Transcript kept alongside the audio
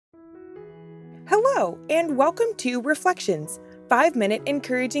Hello, and welcome to Reflections, 5-minute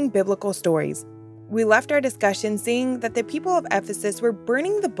encouraging biblical stories. We left our discussion seeing that the people of Ephesus were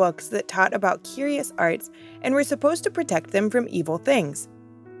burning the books that taught about curious arts and were supposed to protect them from evil things.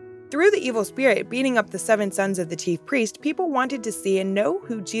 Through the evil spirit beating up the 7 sons of the chief priest, people wanted to see and know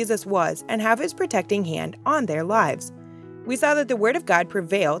who Jesus was and have his protecting hand on their lives. We saw that the word of God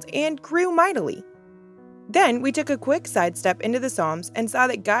prevailed and grew mightily. Then we took a quick sidestep into the Psalms and saw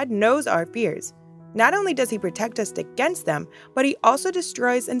that God knows our fears. Not only does he protect us against them, but he also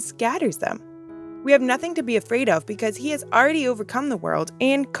destroys and scatters them. We have nothing to be afraid of because he has already overcome the world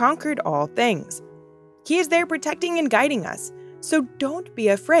and conquered all things. He is there protecting and guiding us, so don't be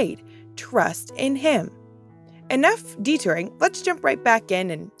afraid. Trust in him. Enough detouring, let's jump right back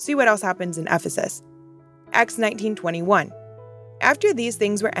in and see what else happens in Ephesus. Acts 19:21. After these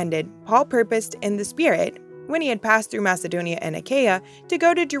things were ended, Paul purposed in the Spirit, when he had passed through Macedonia and Achaia, to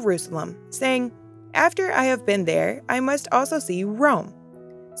go to Jerusalem, saying, "After I have been there, I must also see Rome."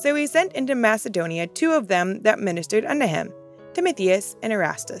 So he sent into Macedonia 2 of them that ministered unto him, Timotheus and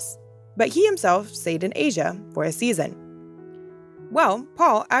Erastus. But he himself stayed in Asia for a season. Well,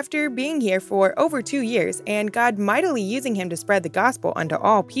 Paul, after being here for over 2 years and God mightily using him to spread the gospel unto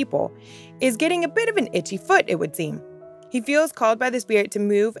all people, is getting a bit of an itchy foot, it would seem. He feels called by the Spirit to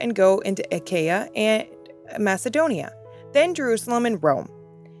move and go into Achaia and Macedonia, then Jerusalem and Rome.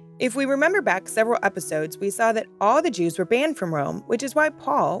 If we remember back several episodes, we saw that all the Jews were banned from Rome, which is why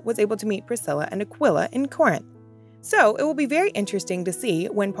Paul was able to meet Priscilla and Aquila in Corinth. So it will be very interesting to see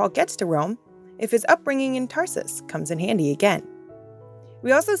when Paul gets to Rome if his upbringing in Tarsus comes in handy again.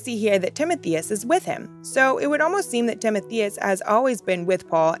 We also see here that Timotheus is with him, so it would almost seem that Timotheus has always been with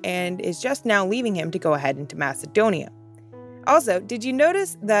Paul and is just now leaving him to go ahead into Macedonia. Also, did you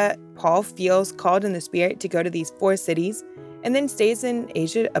notice that Paul feels called in the Spirit to go to these 4 cities and then stays in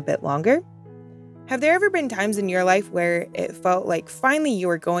Asia a bit longer? Have there ever been times in your life where it felt like finally you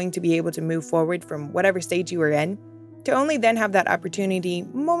were going to be able to move forward from whatever stage you were in, to only then have that opportunity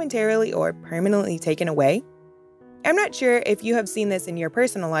momentarily or permanently taken away? I'm not sure if you have seen this in your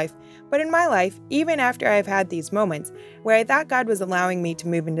personal life, but in my life, even after I've had these moments where I thought God was allowing me to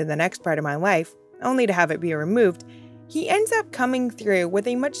move into the next part of my life, only to have it be removed, he ends up coming through with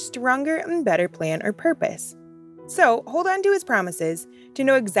a much stronger and better plan or purpose. So hold on to his promises to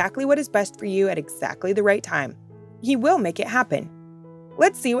know exactly what is best for you at exactly the right time. He will make it happen.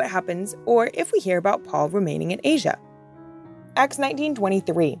 Let's see what happens, or if we hear about Paul remaining in Asia. Acts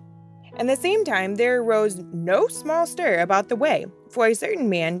 19:23. At the same time there arose no small stir about the way, for a certain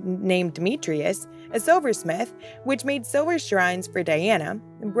man named Demetrius, a silversmith, which made silver shrines for Diana,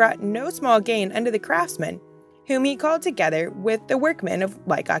 brought no small gain unto the craftsmen, whom he called together with the workmen of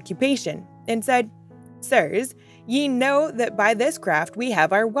like occupation, and said, "Sirs, ye know that by this craft we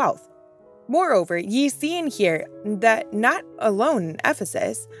have our wealth. Moreover, ye see and hear that not alone in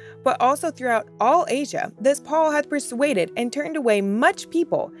Ephesus, but also throughout all Asia, this Paul hath persuaded and turned away much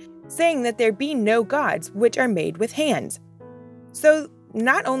people, saying that there be no gods which are made with hands." So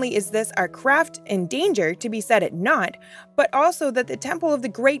not only is this our craft in danger to be set at naught, but also that the temple of the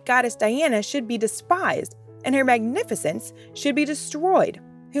great goddess Diana should be despised, and her magnificence should be destroyed,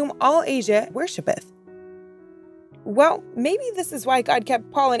 whom all Asia worshipeth. Well, maybe this is why God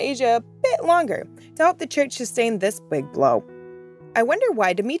kept Paul in Asia a bit longer, to help the church sustain this big blow. I wonder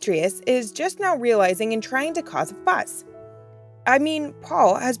why Demetrius is just now realizing and trying to cause a fuss. I mean,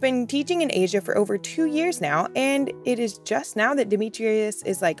 Paul has been teaching in Asia for over 2 years now, and it is just now that Demetrius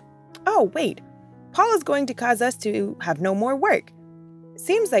is like, "Oh, wait, Paul is going to cause us to have no more work."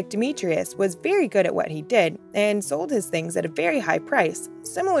 Seems like Demetrius was very good at what he did and sold his things at a very high price,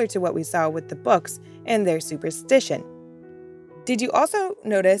 similar to what we saw with the books and their superstition. Did you also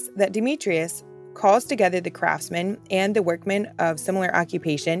notice that Demetrius calls together the craftsmen and the workmen of similar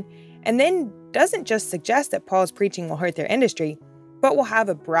occupation, and then doesn't just suggest that Paul's preaching will hurt their industry, but will have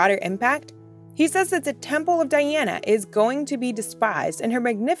a broader impact? He says that the temple of Diana is going to be despised and her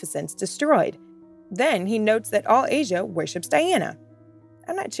magnificence destroyed. Then he notes that all Asia worships Diana.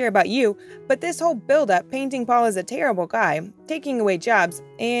 I'm not sure about you, but this whole build-up painting Paul as a terrible guy, taking away jobs,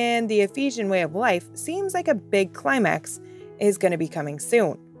 and the Ephesian way of life seems like a big climax is going to be coming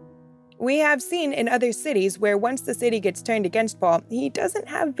soon. We have seen in other cities where once the city gets turned against Paul, he doesn't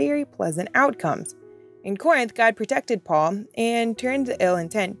have very pleasant outcomes. In Corinth, God protected Paul and turned the ill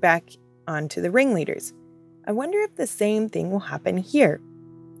intent back onto the ringleaders. I wonder if the same thing will happen here.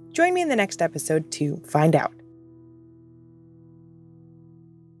 Join me in the next episode to find out.